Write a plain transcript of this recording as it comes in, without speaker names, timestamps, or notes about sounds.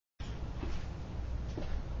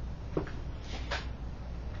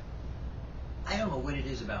what it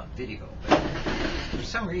is about VidDevo, but for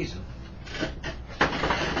some reason,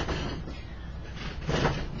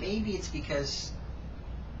 maybe it's because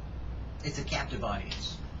it's a captive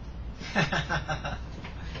audience.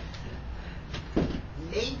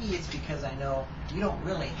 Maybe it's because I know you don't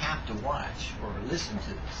really have to watch or listen to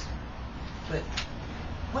this. But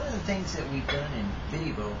one of the things that we've done in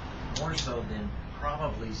VidDevo, more so than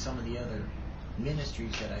probably some of the other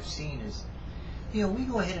ministries that I've seen, is, we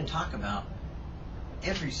go ahead and talk about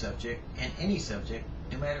every subject and any subject,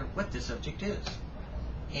 no matter what the subject is.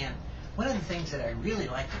 And one of the things that I really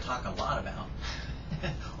like to talk a lot about,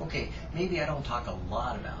 okay, maybe I don't talk a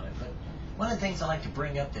lot about it, but one of the things I like to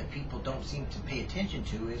bring up that people don't seem to pay attention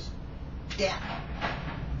to is death.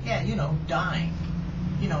 Yeah, dying.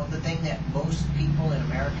 The thing that most people in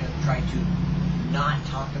America try to not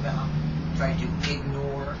talk about, try to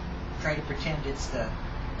ignore, try to pretend it's the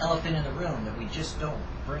elephant in the room that we just don't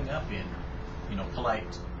bring up in,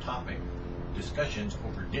 polite topic discussions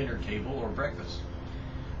over dinner table or breakfast.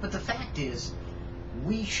 But the fact is,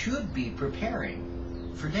 we should be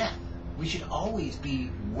preparing for death. We should always be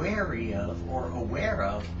wary of or aware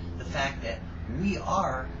of the fact that we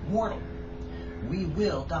are mortal. We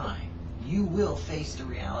will die. You will face the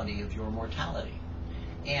reality of your mortality.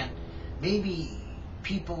 And maybe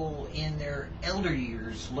people in their elder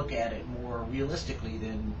years look at it more realistically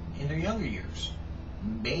than in their younger years.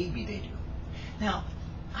 Maybe they do. Now,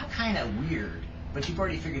 I'm kind of weird, but you've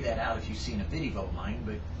already figured that out if you've seen a VidDevo of mine,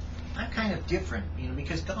 but I'm kind of different,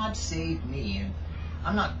 because God saved me, and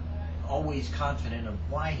I'm not always confident of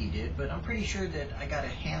why He did, but I'm pretty sure that I got a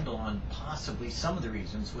handle on possibly some of the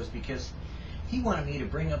reasons was because He wanted me to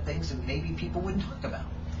bring up things that maybe people wouldn't talk about.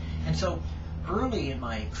 And so early in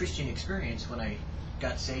my Christian experience, when I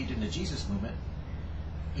got saved in the Jesus movement,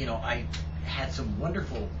 I had some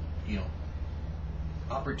wonderful,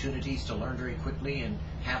 opportunities to learn very quickly and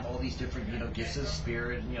have all these different, gifts of the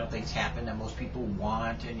Spirit, and, things happen that most people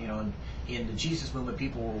want, and, in the Jesus movement,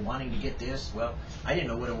 people were wanting to get this. Well, I didn't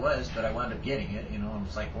know what it was, but I wound up getting it, and I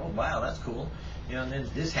was like, well, wow, that's cool, and then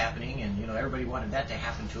this happening, and, everybody wanted that to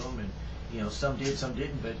happen to them, and, some did, some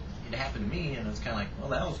didn't, but it happened to me, and it's kind of like, well,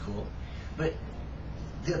 that was cool. But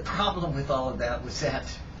the problem with all of that was that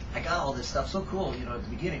I got all this stuff so cool, at the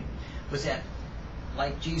beginning, was that,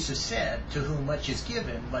 like Jesus said, to whom much is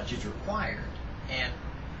given, much is required. And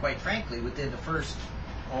quite frankly, within the first,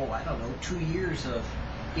 2 years of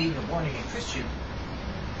being a born-again Christian,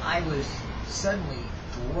 I was suddenly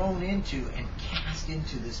thrown into and cast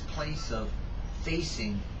into this place of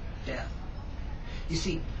facing death. You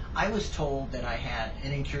see, I was told that I had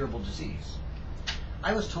an incurable disease.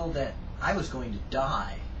 I was told that I was going to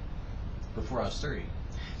die before I was 30.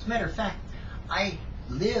 As a matter of fact, I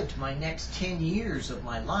lived my next 10 years of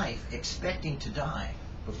my life expecting to die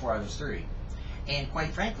before I was 30. And quite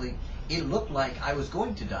frankly, it looked like I was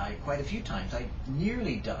going to die quite a few times. I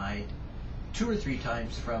nearly died 2 or 3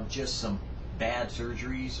 times from just some bad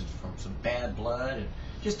surgeries and from some bad blood and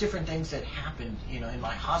just different things that happened, in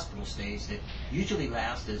my hospital stays that usually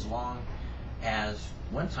last as long as,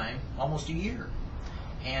 one time, almost a year.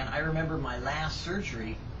 And I remember my last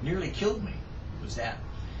surgery nearly killed me. Was that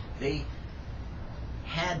they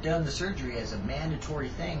had done the surgery as a mandatory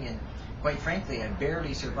thing, and quite frankly, I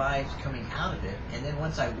barely survived coming out of it. And then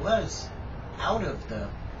once I was out of the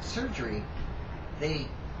surgery, they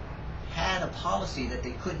had a policy that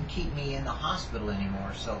they couldn't keep me in the hospital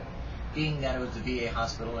anymore. So being that it was the VA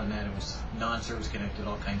hospital and that it was non-service connected,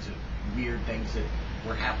 all kinds of weird things that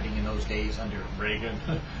were happening in those days under Reagan.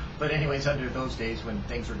 But anyways, under those days when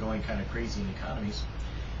things were going kind of crazy in economies,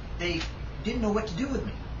 they didn't know what to do with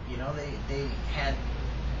me. They had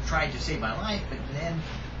tried to save my life, but then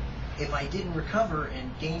if I didn't recover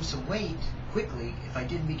and gain some weight quickly, if I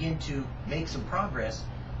didn't begin to make some progress,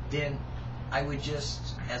 then I would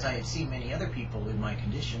just, as I had seen many other people in my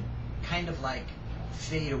condition, kind of like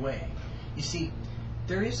fade away. You see,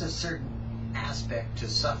 there is a certain aspect to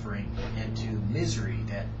suffering and to misery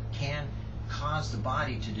that can cause the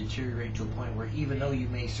body to deteriorate to a point where even though you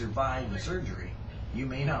may survive the surgery, you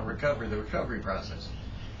may not recover the recovery process.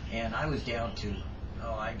 And I was down to,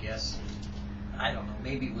 I guess, I don't know,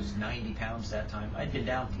 maybe it was 90 pounds that time. I'd been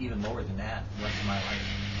down even lower than that once in my life.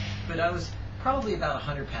 But I was probably about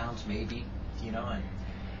 100 pounds maybe, and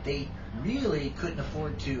they really couldn't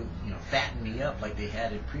afford to, fatten me up like they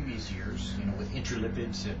had in previous years, with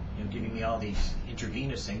intralipids and, giving me all these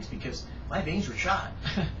intravenous things because my veins were shot.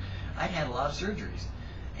 I'd had a lot of surgeries.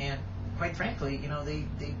 And quite frankly,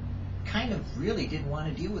 they kind of really didn't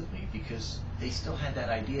want to deal with me because they still had that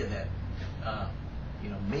idea that,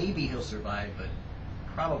 maybe he'll survive, but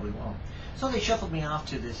probably won't. So they shuffled me off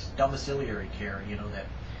to this domiciliary care, that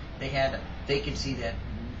they had a vacancy that,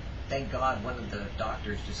 thank God, one of the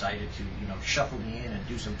doctors decided to, shuffle me in and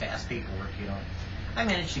do some fast paperwork, I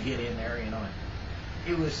managed to get in there, and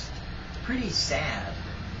it was pretty sad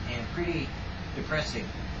and pretty depressing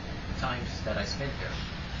the times that I spent there.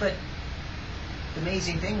 But the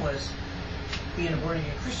amazing thing was, being a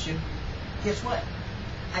born-again Christian, guess what?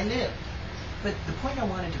 I lived. But the point I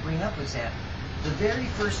wanted to bring up was that the very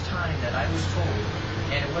first time that I was told,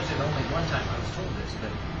 and it wasn't only one time I was told this, but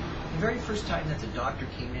the very first time that the doctor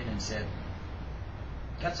came in and said,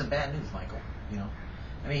 "Got some bad news, Michael,"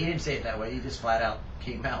 I mean, he didn't say it that way. He just flat out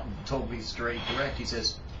came out and told me straight, direct. He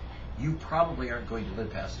says, "You probably aren't going to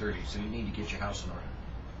live past 30, so you need to get your house in order."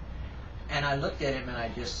 And I looked at him and I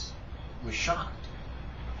just was shocked.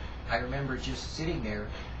 I remember just sitting there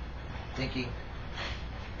thinking,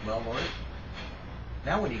 well, Lord,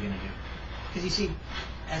 now what are you going to do? Because you see,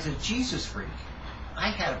 as a Jesus freak,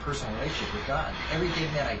 I had a personal relationship with God.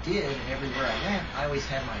 Everything that I did and everywhere I went, I always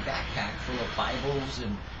had my backpack full of Bibles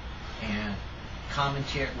and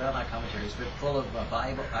commentary, well, not commentaries, but full of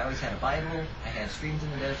Bible. I always had a Bible. I had Streams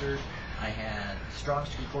in the Desert. I had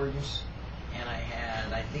Strong's Concordance. And I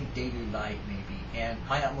had, I think, Daily Light, maybe, and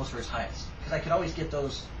My Utmost for His Highest. Because I could always get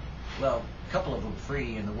those, well, a couple of them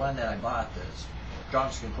free, and the one that I bought, the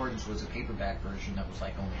Strong's Concordance, was a paperback version that was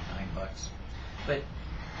like only $9. But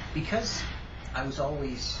because I was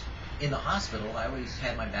always in the hospital, I always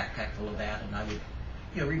had my backpack full of that, and I would,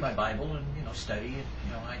 read my Bible and, study.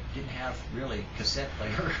 And, I didn't have really cassette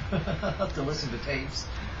player to listen to tapes.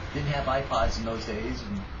 Didn't have iPods in those days,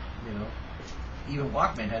 and, even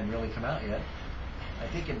Walkman hadn't really come out yet. I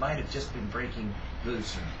think it might have just been breaking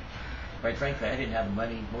loose. And quite frankly, I didn't have the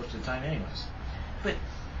money most of the time anyways. But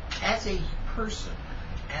as a person,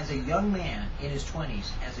 as a young man in his 20s,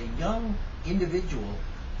 as a young individual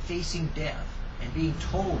facing death and being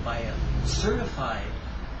told by a certified,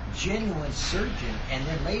 genuine surgeon, and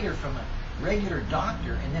then later from a regular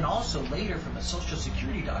doctor, and then also later from a Social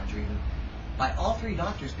Security doctor even, by all three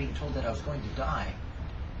doctors being told that I was going to die,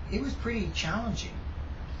 it was pretty challenging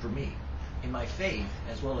for me in my faith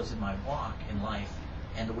as well as in my walk in life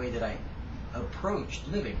and the way that I approached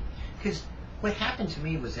living. Because what happened to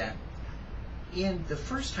me was that in the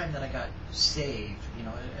first time that I got saved,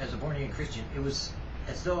 as a born-again Christian, it was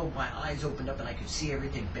as though my eyes opened up and I could see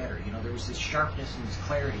everything better. There was this sharpness and this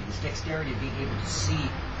clarity, this dexterity of being able to see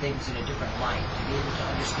things in a different light, to be able to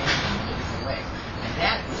understand them in a different way. And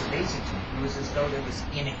that was amazing to me. It was as though there was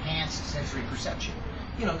enhanced sensory perception.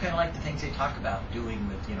 Kind of like the things they talk about doing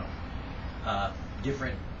with,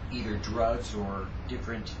 different either drugs or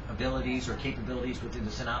different abilities or capabilities within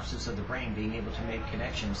the synapses of the brain, being able to make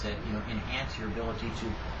connections that, enhance your ability to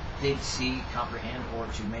think, see, comprehend, or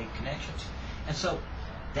to make connections. And so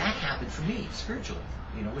that happened for me spiritually,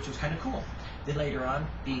 which was kind of cool. Then later on,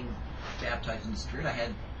 being baptized in the Spirit, I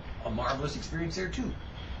had a marvelous experience there too.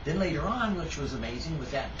 Then later on, which was amazing,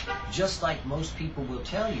 was that just like most people will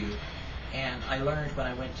tell you, and I learned when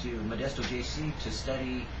I went to Modesto JC to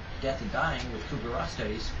study death and dying with Kubler-Ross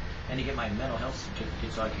studies, and to get my mental health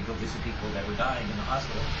certificate so I could go visit people that were dying in the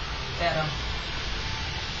hospital, that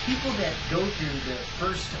people that go through the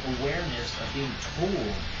first awareness of being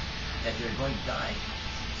told that they're going to die,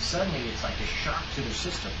 suddenly it's like a shock to their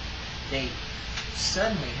system. They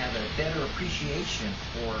suddenly have a better appreciation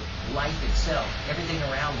for life itself, everything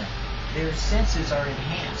around them. Their senses are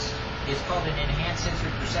enhanced. It's called an enhanced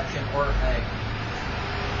sensory perception, or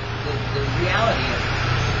the reality of it.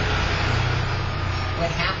 What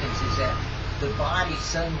happens is that the body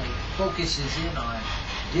suddenly focuses in on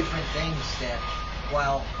different things that,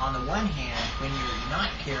 while on the one hand, when you're not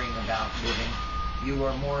caring about living, you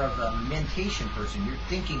are more of a mentation person. You're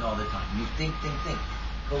thinking all the time. You think.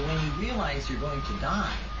 But when you realize you're going to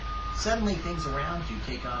die, suddenly things around you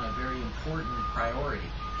take on a very important priority,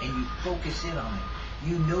 and you focus in on it.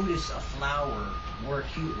 You notice a flower more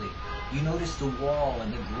acutely. You notice the wall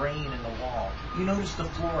and the grain in the wall. You notice the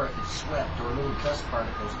floor if it's swept or little dust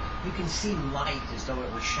particles. You can see light as though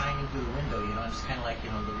it were shining through the window. It's kind of like, the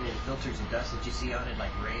little filters of dust that you see on it, like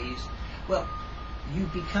rays. Well, you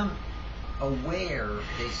become aware,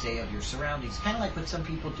 they say, of your surroundings. Kind of like what some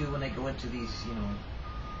people do when they go into these,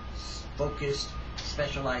 focused,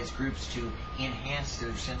 specialized groups to enhance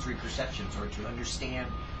their sensory perceptions or to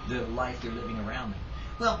understand the life they're living around them.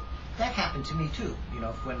 Well, that happened to me too,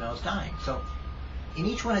 when I was dying. So in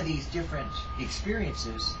each one of these different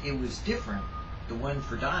experiences, it was different. The one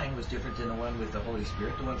for dying was different than the one with the Holy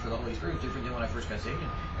Spirit. The one for the Holy Spirit was different than when I first got saved.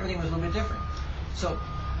 And everything was a little bit different. So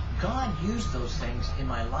God used those things in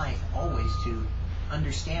my life always to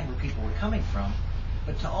understand where people were coming from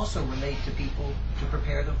but to also relate to people to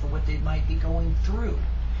prepare them for what they might be going through.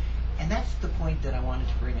 And that's the point that I wanted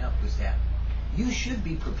to bring up, was that you should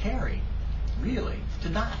be preparing, really, to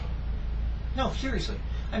die. No, seriously.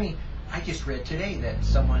 I mean, I just read today that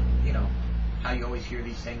someone, you know, how you always hear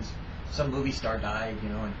these things, some movie star died, you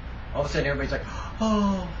know, and all of a sudden everybody's like,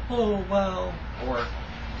 oh, wow. Or,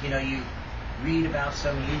 you know, you read about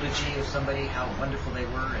some eulogy of somebody, how wonderful they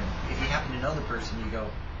were, and if you happen to know the person, you go,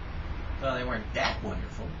 well, they weren't that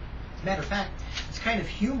wonderful. As a matter of fact, it's kind of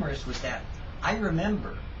humorous was that I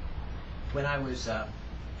remember when I was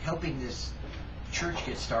helping this church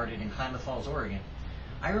get started in Klamath Falls, Oregon,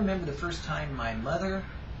 I remember the first time my mother,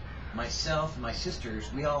 myself, and my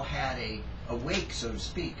sisters, we all had a wake, so to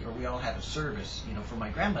speak, or we all had a service, you know, for my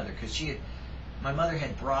grandmother, because my mother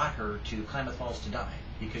had brought her to Klamath Falls to die,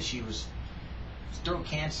 because she was throat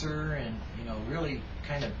cancer and, you know, really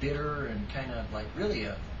kind of bitter and kind of like really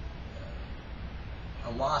a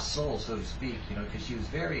lost soul, so to speak, you know, because she was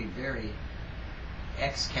very, very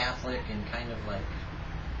ex-Catholic and kind of like,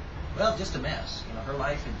 well, just a mess. You know, her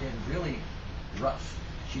life had been really rough.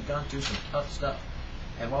 She'd gone through some tough stuff.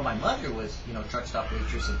 And while my mother was, you know, truck stop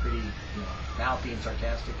waitress and pretty, you know, mouthy and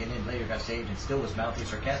sarcastic, and then later got saved and still was mouthy and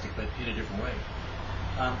sarcastic, but in a different way,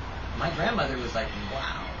 my grandmother was like,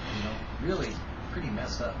 wow, you know, really pretty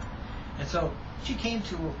messed up. And so she came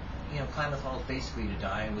to, you know, Klamath Falls basically to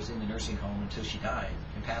die, and was in the nursing home until she died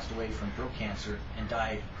and passed away from throat cancer and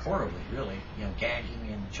died horribly, really, you know, gagging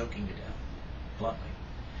and choking to death, bluntly.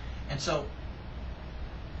 And so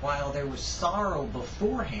while there was sorrow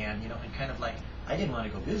beforehand, you know, and kind of like, I didn't want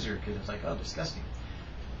to go visit her because it was like, oh, disgusting.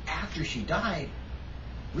 After she died,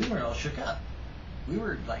 we were all shook up. We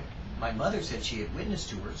were like, my mother said she had witnessed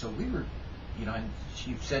to her, so we were, you know, and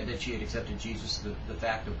she said that she had accepted Jesus, the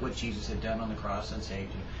fact of what Jesus had done on the cross and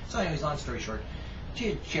saved her. So anyways, long story short, she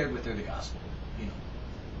had shared with her the gospel, you know,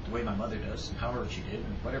 the way my mother does, and however she did,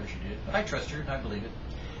 and whatever she did. But I trust her, and I believe it.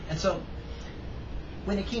 And so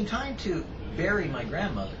when it came time to bury my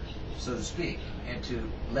grandmother, so to speak, and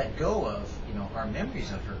to let go of, you know, our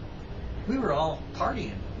memories of her, we were all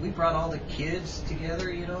partying. We brought all the kids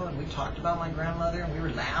together, you know, and we talked about my grandmother, and we were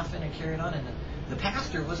laughing and carrying on, and the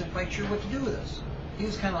pastor wasn't quite sure what to do with us. He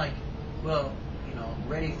was kind of like, well, you know,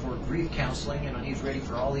 ready for grief counseling, and he was ready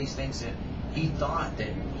for all these things that he thought that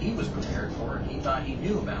he was prepared for, and he thought he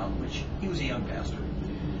knew about, which he was a young pastor.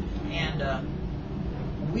 And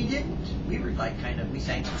we didn't. We were like kind of, we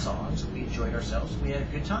sang some songs, we enjoyed ourselves, we had a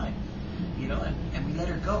good time, you know, and we let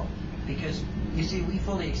her go. Because, you see, we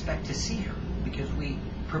fully expect to see her, because we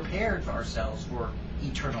prepared ourselves for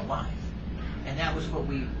eternal life. And that was what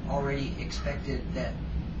we already expected, that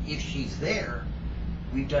if she's there,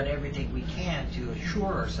 we've done everything we can to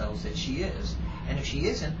assure ourselves that she is. And if she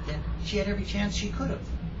isn't, then she had every chance she could have.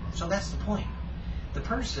 So that's the point. The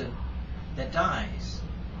person that dies,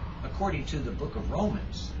 according to the book of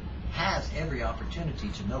Romans, has every opportunity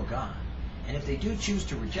to know God. And if they do choose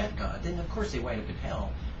to reject God, then of course they wind up in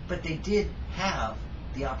hell. But they did have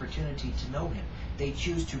the opportunity to know Him. They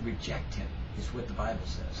choose to reject Him, is what the Bible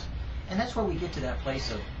says. And that's where we get to that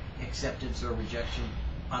place of acceptance or rejection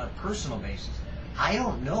on a personal basis. I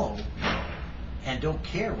don't know and don't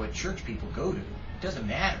care what church people go to. It doesn't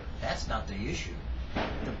matter. That's not the issue.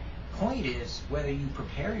 The point is whether you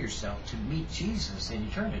prepare yourself to meet Jesus in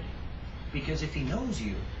eternity. Because if He knows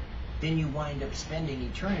you, then you wind up spending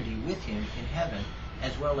eternity with Him in heaven,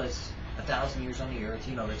 as well as 1,000 years on the earth,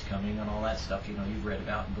 you know, that's coming, and all that stuff, you know, you've read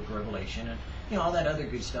about in the book of Revelation, and, you know, all that other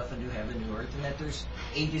good stuff, a new heaven, new earth, and that there's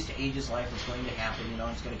ages to ages life that's going to happen, you know,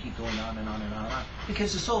 it's going to keep going on and on and on and on,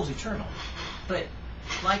 because the soul's eternal. But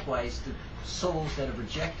likewise, the souls that have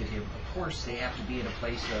rejected Him, of course, they have to be in a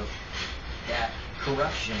place of that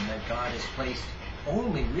corruption that God has placed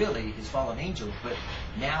only really His fallen angels, but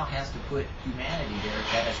now has to put humanity there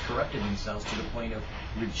that has corrupted themselves to the point of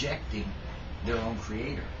rejecting their own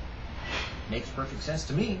Creator. Makes perfect sense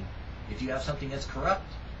to me. If you have something that's corrupt,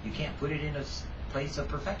 you can't put it in a place of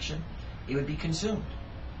perfection. It would be consumed.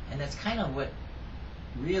 And that's kind of what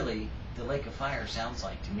really the lake of fire sounds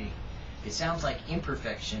like to me. It sounds like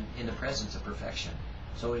imperfection in the presence of perfection.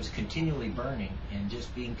 So it is continually burning and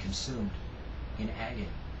just being consumed in agony.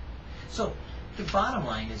 So the bottom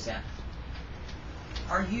line is that,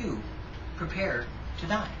 are you prepared to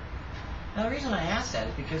die? Now the reason I ask that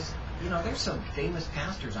is because, you know, there's some famous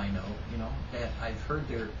pastors I know, you know, that I've heard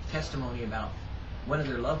their testimony about one of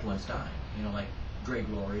their loved ones dying, you know, like Greg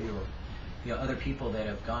Laurie, or, you know, other people that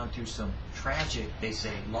have gone through some tragic, they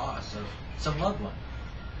say, loss of some loved one.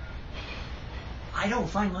 I don't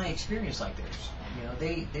find my experience like theirs. You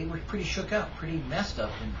know, they were pretty shook up, pretty messed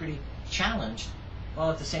up, and pretty challenged,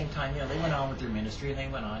 While at the same time, they went on with their ministry, and they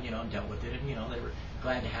went on, and dealt with it, and, they were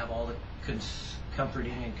glad to have all the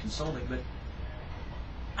comforting and consoling. But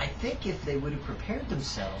I think if they would have prepared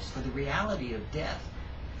themselves for the reality of death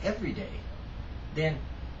every day, then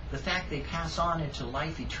the fact they pass on into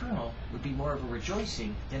life eternal would be more of a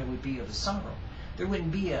rejoicing than it would be of a sorrow. There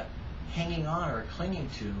wouldn't be a hanging on or a clinging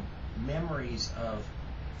to memories of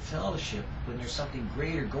fellowship when there's something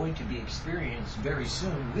greater going to be experienced very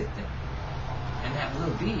soon with them. And that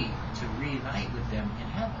will be to reunite with them in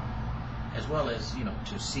heaven, as well as,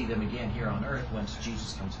 to see them again here on earth once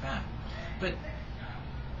Jesus comes back. But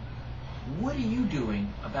what are you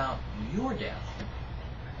doing about your death?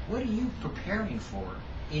 What are you preparing for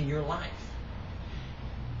in your life?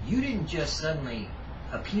 You didn't just suddenly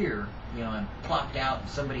appear, and plopped out and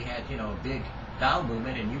somebody had, a big bowel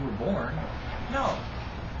movement and you were born. No.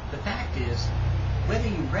 The fact is, whether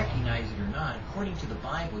you recognize it or not, according to the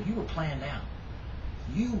Bible, you were planned out.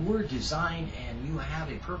 You were designed and you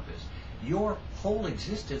have a purpose. Your whole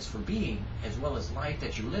existence for being, as well as life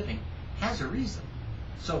that you're living, has a reason.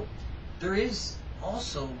 So there is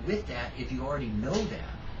also with that, if you already know that,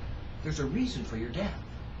 there's a reason for your death.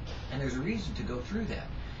 And there's a reason to go through that.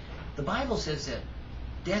 The Bible says that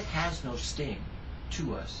death has no sting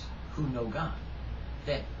to us who know God.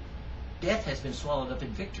 That death has been swallowed up in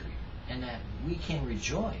victory. And that we can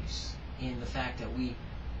rejoice in the fact that we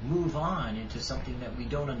move on into something that we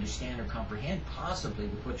don't understand or comprehend, possibly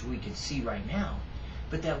with what we can see right now,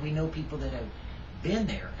 but that we know people that have been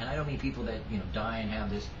there. And I don't mean people that die and have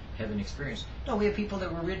this heaven experience. No, we have people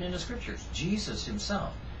that were written in the scriptures. Jesus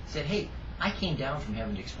himself said, hey, I came down from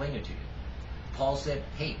heaven to explain it to you. Paul said,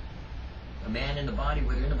 hey, a man in the body,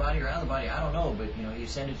 whether in the body or out of the body, I don't know, but he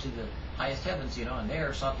ascended to the highest heavens, and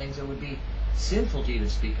there saw things that would be sinful to even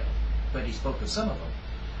speak of, but he spoke of some of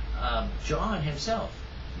them. John himself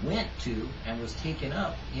went to and was taken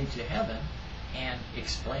up into heaven and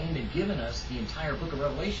explained and given us the entire book of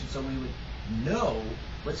Revelation so we would know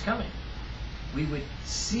what's coming. We would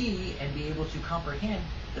see and be able to comprehend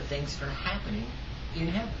the things that are happening in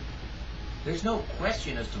heaven. There's no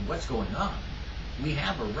question as to what's going on. We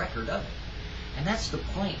have a record of it. And that's the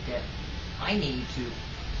point that I need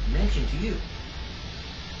to mention to you.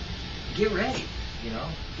 Get ready,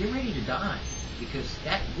 get ready to die, because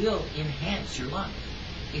that will enhance your life.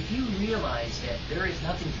 If you realize that there is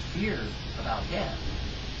nothing to fear about death,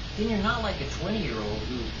 then you're not like a 20-year-old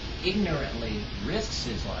who ignorantly risks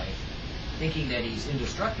his life thinking that he's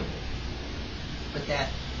indestructible, but that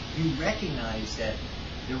you recognize that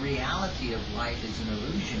the reality of life is an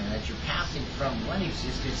illusion and that you're passing from one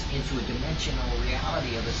existence into a dimensional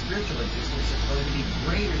reality of a spiritual existence that's going to be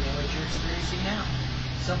greater than what you're experiencing now.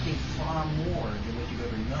 Something far more than what you've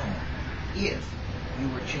ever known, if you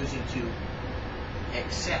were choosing to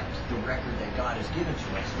accept the record that God has given to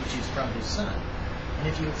us, which is from his Son. And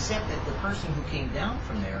if you accept that the person who came down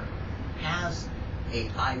from there has an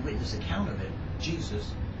eyewitness account of it,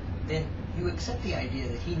 Jesus, then you accept the idea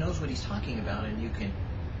that he knows what he's talking about, and you can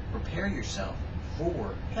prepare yourself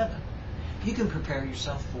for heaven. You can prepare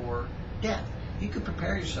yourself for death. You can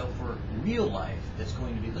prepare yourself for real life that's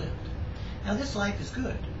going to be lived. Now, this life is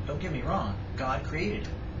good. Don't get me wrong. God created it.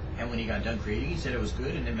 And when he got done creating, he said it was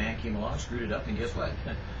good, and then man came along, screwed it up, and guess what?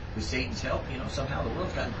 With Satan's help, somehow the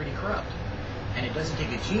world's gotten pretty corrupt. And it doesn't take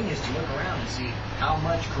a genius to look around and see how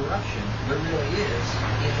much corruption there really is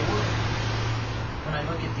in the world. When I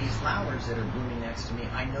look at these flowers that are blooming next to me,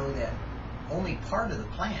 I know that only part of the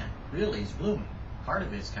plant really is blooming. Part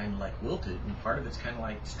of it's kind of like wilted, and part of it's kind of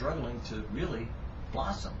like struggling to really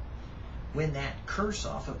blossom. When that curse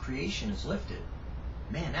off of creation is lifted,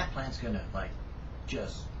 man, that plant's going to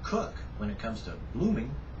just cook when it comes to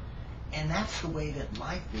blooming. And that's the way that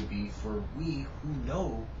life will be for we who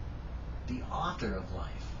know the author of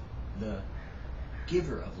life, the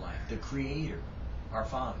giver of life, the creator, our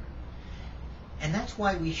Father. And that's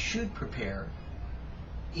why we should prepare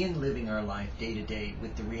in living our life day to day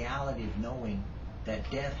with the reality of knowing that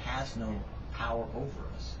death has no power over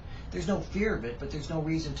us. There's no fear of it, but there's no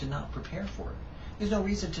reason to not prepare for it. There's no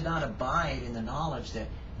reason to not abide in the knowledge that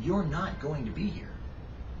you're not going to be here.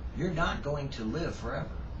 You're not going to live forever.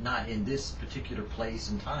 Not in this particular place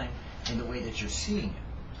and time in the way that you're seeing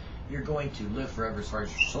it. You're going to live forever as far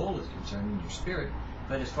as your soul is concerned and your spirit,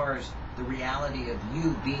 but as far as the reality of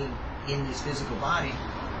you being in this physical body,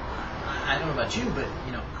 I don't know about you, but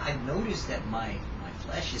I've noticed that my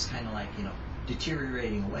flesh is kind of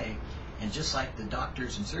deteriorating away, and just like the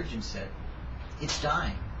doctors and surgeons said, it's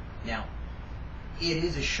dying. Now, it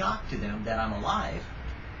is a shock to them that I'm alive.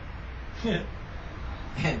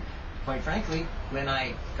 And quite frankly, when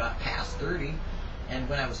I got past 30 And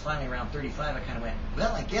when I was finally around 35, I kind of went,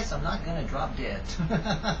 well, I guess I'm not going to drop dead.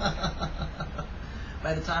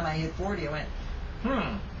 By the time I hit 40, I went,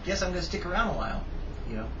 guess I'm going to stick around a while,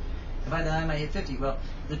 you know. And by the time I hit 50, well,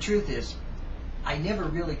 the truth is, I never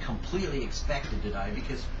really completely expected to die,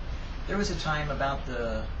 because there was a time about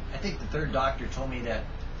I think the third doctor told me that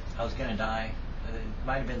I was going to die. It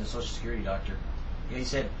might have been the Social Security doctor. He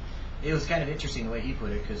said, it was kind of interesting the way he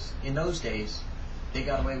put it, because in those days, they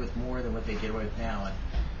got away with more than what they get away with now. And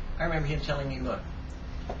I remember him telling me, look,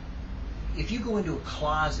 if you go into a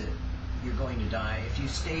closet, you're going to die. If you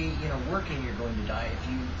stay, working, you're going to die. If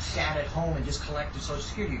you sat at home and just collected Social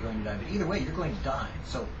Security, you're going to die. But either way, you're going to die.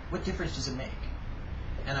 So what difference does it make?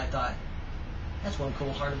 And I thought, that's one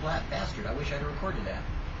cold-hearted bastard. I wish I'd recorded that.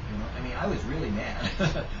 I mean, I was really mad.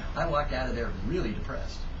 I walked out of there really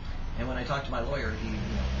depressed. And when I talked to my lawyer, he,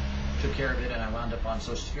 took care of it, and I wound up on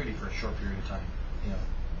Social Security for a short period of time,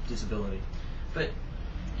 disability. But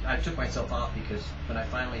I took myself off, because when I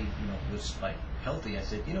finally, was like healthy, I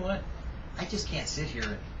said, you know what? I just can't sit here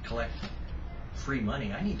and collect free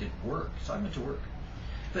money. I need to work. So I went to work.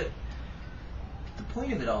 But the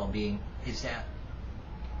point of it all being is that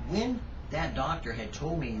when that doctor had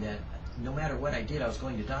told me that no matter what I did, I was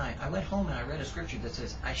going to die, I went home and I read a scripture that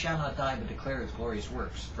says, I shall not die but declare his glorious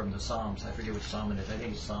works, from the Psalms. I forget which Psalm it is. I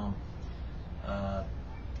think it's Psalm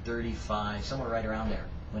 35, somewhere right around there,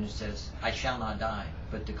 when it says, I shall not die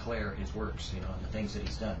but declare his works, and the things that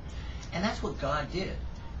he's done. And that's what God did.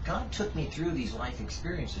 God took me through these life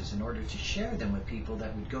experiences in order to share them with people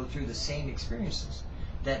that would go through the same experiences,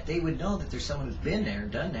 that they would know that there's someone who's been there,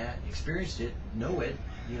 done that, experienced it, know it,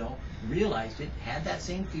 realized it, had that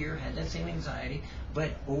same fear, had that same anxiety, but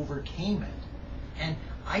overcame it. And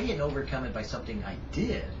I didn't overcome it by something I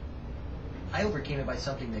did. I overcame it by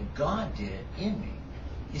something that God did in me.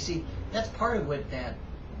 You see, that's part of what that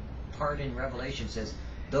part in Revelation says,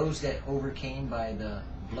 those that overcame by the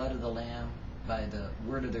blood of the Lamb, by the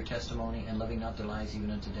word of their testimony, and loving not their lives even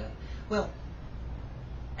unto death. Well,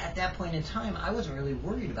 at that point in time, I wasn't really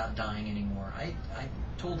worried about dying anymore. I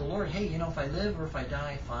told the Lord, hey, if I live or if I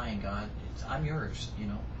die, fine, God, I'm yours,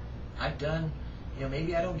 I've done,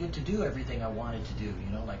 maybe I don't get to do everything I wanted to do,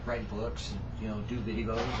 like write books and, do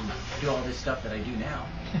VidDevos and do all this stuff that I do now.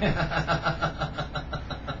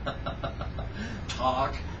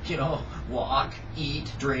 Talk, walk,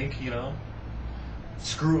 eat, drink,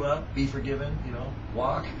 screw up, be forgiven,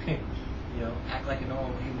 walk, act like a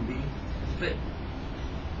normal human being. But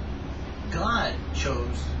God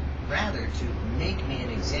chose rather to make me an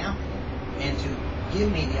example and to give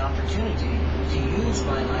me the opportunity to use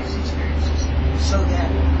my life's experiences so that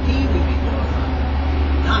He would be glorified,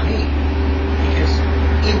 not me. Because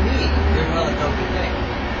in me, there dwelleth no good thing.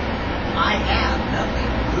 I have nothing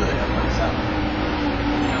good of myself.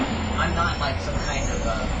 I'm not like some kind of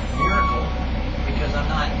miracle, because I'm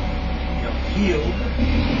not, healed.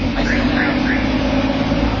 I still have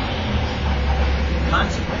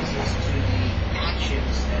consequences to the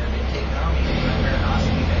actions that have been taken on me. I wear an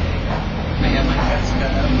ostomy bag. I have my guts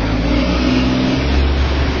cut up.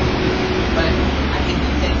 But I can do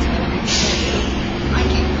things that other people can't do. I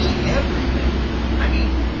can eat everything. I mean,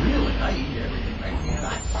 really, I eat everything.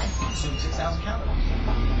 Right? I consume 6,000 calories.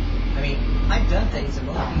 I mean, I've done things that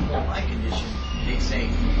most people in my condition, they'd say,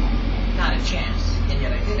 not a chance, and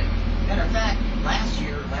yet I did it. Matter of fact, last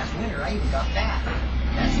winter, I even got fat.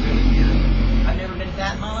 That's really weird. I've never been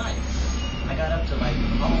fat in my life. I got up to like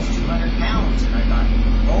almost 200 pounds, and I thought,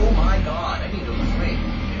 oh my God, I need to lose weight.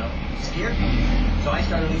 It scared me. So I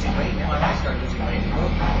started losing weight, and my wife started losing weight, and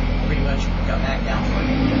both pretty much got back down to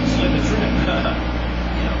slim and trim.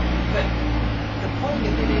 But the point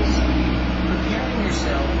of it is, preparing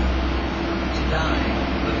yourself to die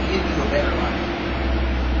will give you a better life.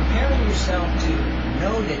 Preparing yourself to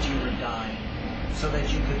know that you were dying so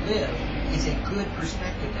that you could live is a good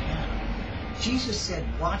perspective to have. Jesus said,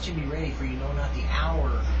 watch and be ready, for you know not the hour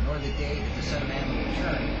nor the day that the Son of Man will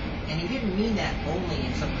return. And He didn't mean that only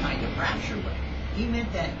in some kind of rapture way. He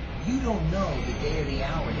meant that you don't know the day or the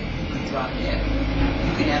hour that you could drop dead.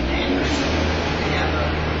 You could have an aneurysm, you could have a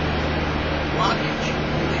blockage,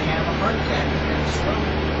 you could have a heart attack, you could have a stroke,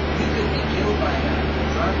 you could be killed by a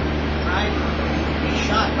drunk driver, you could be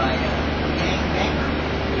shot by a gang banger.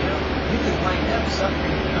 You could wind up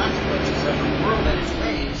suffering the consequences of the world at its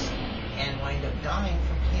phase and wind up dying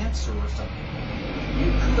from cancer or something.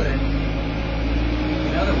 You could,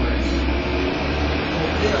 in other words,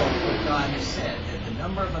 fulfill what God has said, that the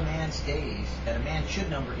number of a man's days, that a man should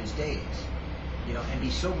number his days, and be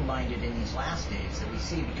sober-minded in these last days that we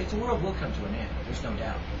see, because the world will come to an end, there's no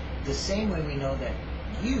doubt. The same way we know that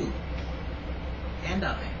you and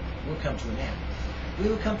I will come to an end. we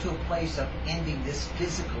would come to a place of ending this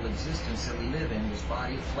physical existence that we live in, this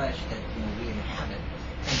body of flesh that we inhabit,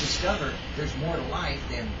 and discover there's more to life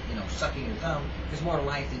than sucking your thumb. There's more to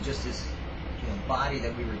life than just this body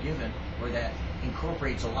that we were given, or that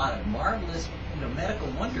incorporates a lot of marvelous medical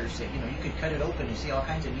wonders that you could cut it open and see all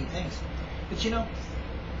kinds of neat things. But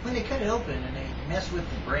when they cut it open and they mess with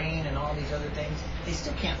the brain and all these other things, they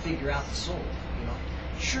still can't figure out the soul.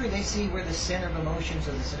 Sure, they see where the center of emotions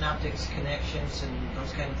or the synaptics connections and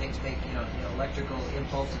those kind of things make electrical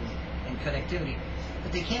impulse and connectivity,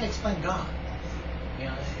 but they can't explain God.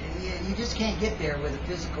 You just can't get there with a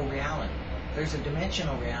physical reality. There's a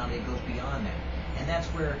dimensional reality that goes beyond that, and that's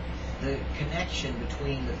where the connection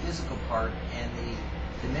between the physical part and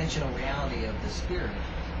the dimensional reality of the spirit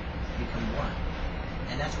become one.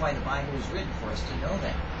 And that's why the Bible is written, for us to know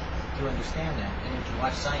that, to understand that, and then to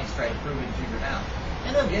watch science try to prove it and figure it out.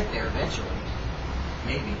 And they'll get there eventually,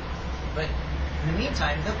 maybe. But in the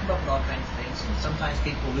meantime, they'll come up with all kinds of things, and sometimes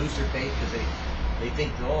people lose their faith because they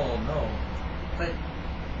think, oh no. But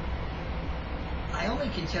I only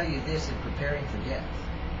can tell you this in preparing for death.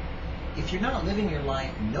 If you're not living your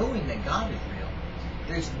life knowing that God is real,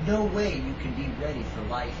 there's no way you can be ready for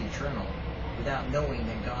life eternal without knowing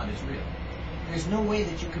that God is real. There's no way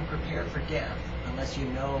that you can prepare for death unless you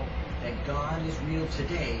know that God is real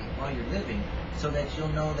today while you're living, so that you'll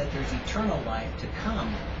know that there's eternal life to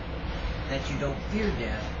come, that you don't fear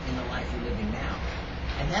death in the life you're living now.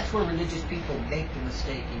 And that's where religious people make the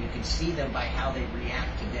mistake, and you can see them by how they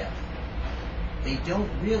react to death. They don't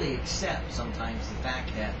really accept sometimes the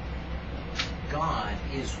fact that God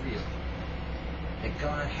is real, that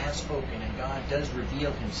God has spoken and God does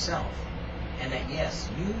reveal himself, and that yes,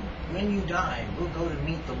 when you die, will go to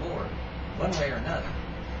meet the Lord one way or another,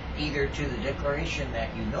 either to the declaration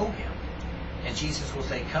that you know him, and Jesus will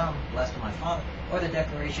say, come, blessed of my Father, or the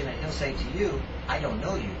declaration that he'll say to you, I don't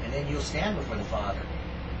know you, and then you'll stand before the Father,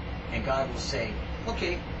 and God will say,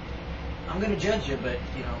 okay, I'm going to judge you, but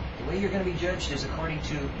the way you're going to be judged is according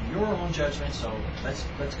to your own judgment. So let's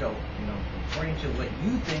go. According to what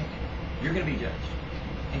you think, you're going to be judged,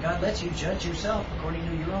 and God lets you judge yourself according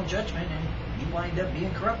to your own judgment, and you wind up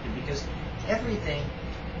being corrupted, because everything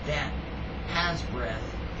that has breath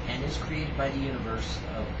and is created by the universe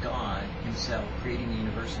of God himself, creating the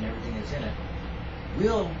universe and everything that's in it,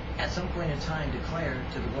 will at some point in time declare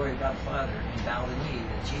to the glory of God the Father and bow the knee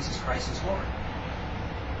that Jesus Christ is Lord,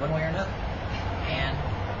 one way or another.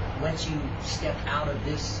 And once you step out of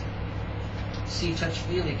this see, touch,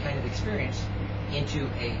 feeling kind of experience into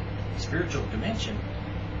a spiritual dimension,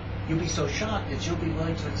 you'll be so shocked that you'll be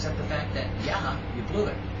willing to accept the fact that, yeah, you blew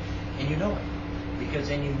it, and you know it, because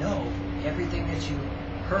then you know everything that you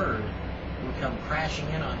heard will come crashing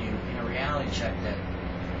in on you in a reality check that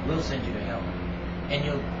will send you to hell, and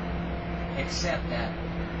you'll accept that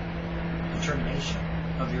determination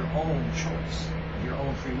of your own choice, your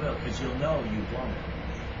own free will, because you'll know you've blown it.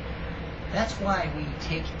 That's why we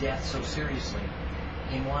take death so seriously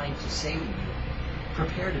in wanting to say to you,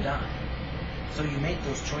 prepare to die. So you make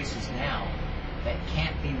those choices now that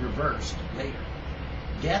can't be reversed later.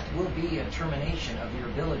 Death will be a termination of your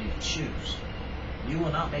ability to choose. You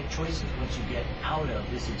will not make choices once you get out of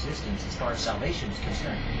this existence as far as salvation is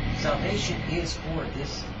concerned. Salvation is for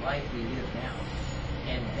this life we live now.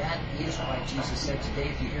 And that is why Jesus said today,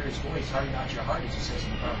 if you hear his voice, harden not your heart, as he says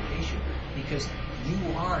in the provocation, because you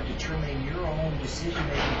are determining your own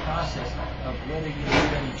decision-making process of whether you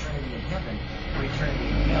spend eternity in heaven or eternity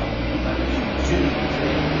in hell by what you do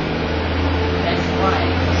today. That's why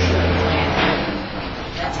you should plan.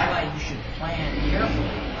 That's why you should plan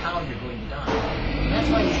carefully how you're going to die. And that's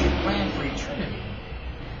why you should plan for eternity,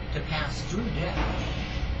 to pass through death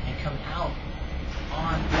and come out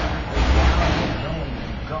on the reality of knowing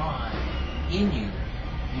that God in you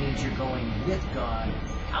means you're going with God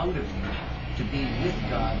out of you to be with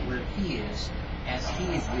God where he is, as he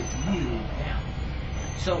is with you now.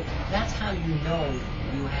 So that's how you know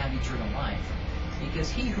you have eternal life,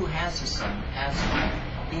 because he who has the Son has life.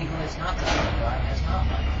 He who is not the Son of God has not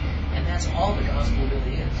life. And that's all the gospel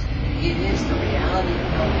really is. It is the reality of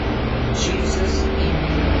knowing Jesus in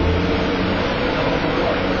you, the Holy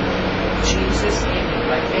Lord. Jesus in you,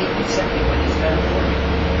 by faith accepting what he's done for you.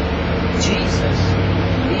 Jesus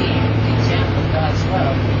being the example of God's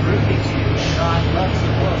love, proving to you that God loves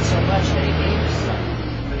the world so much that he gave his Son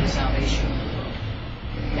for the salvation of the world.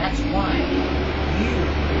 That's why you,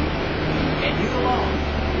 and you alone,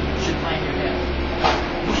 should plan your death.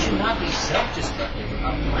 You should not be self-destructive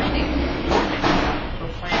about planning your death,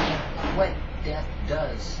 but planning what death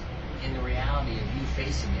does in the reality of you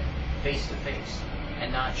facing it face to face,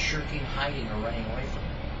 and not shirking, hiding, or running away from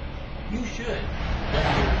it. You should,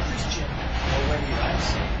 whether you're a Christian or whether you're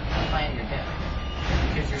unsaved, plan your death.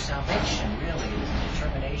 Because your salvation really is a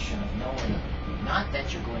determination of knowing not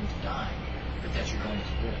that you're going to die, but that you're going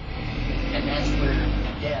to live. And that's where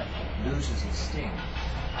death loses its sting.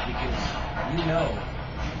 Because you know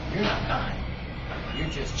you're not dying. You're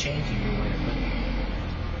just changing your way of living.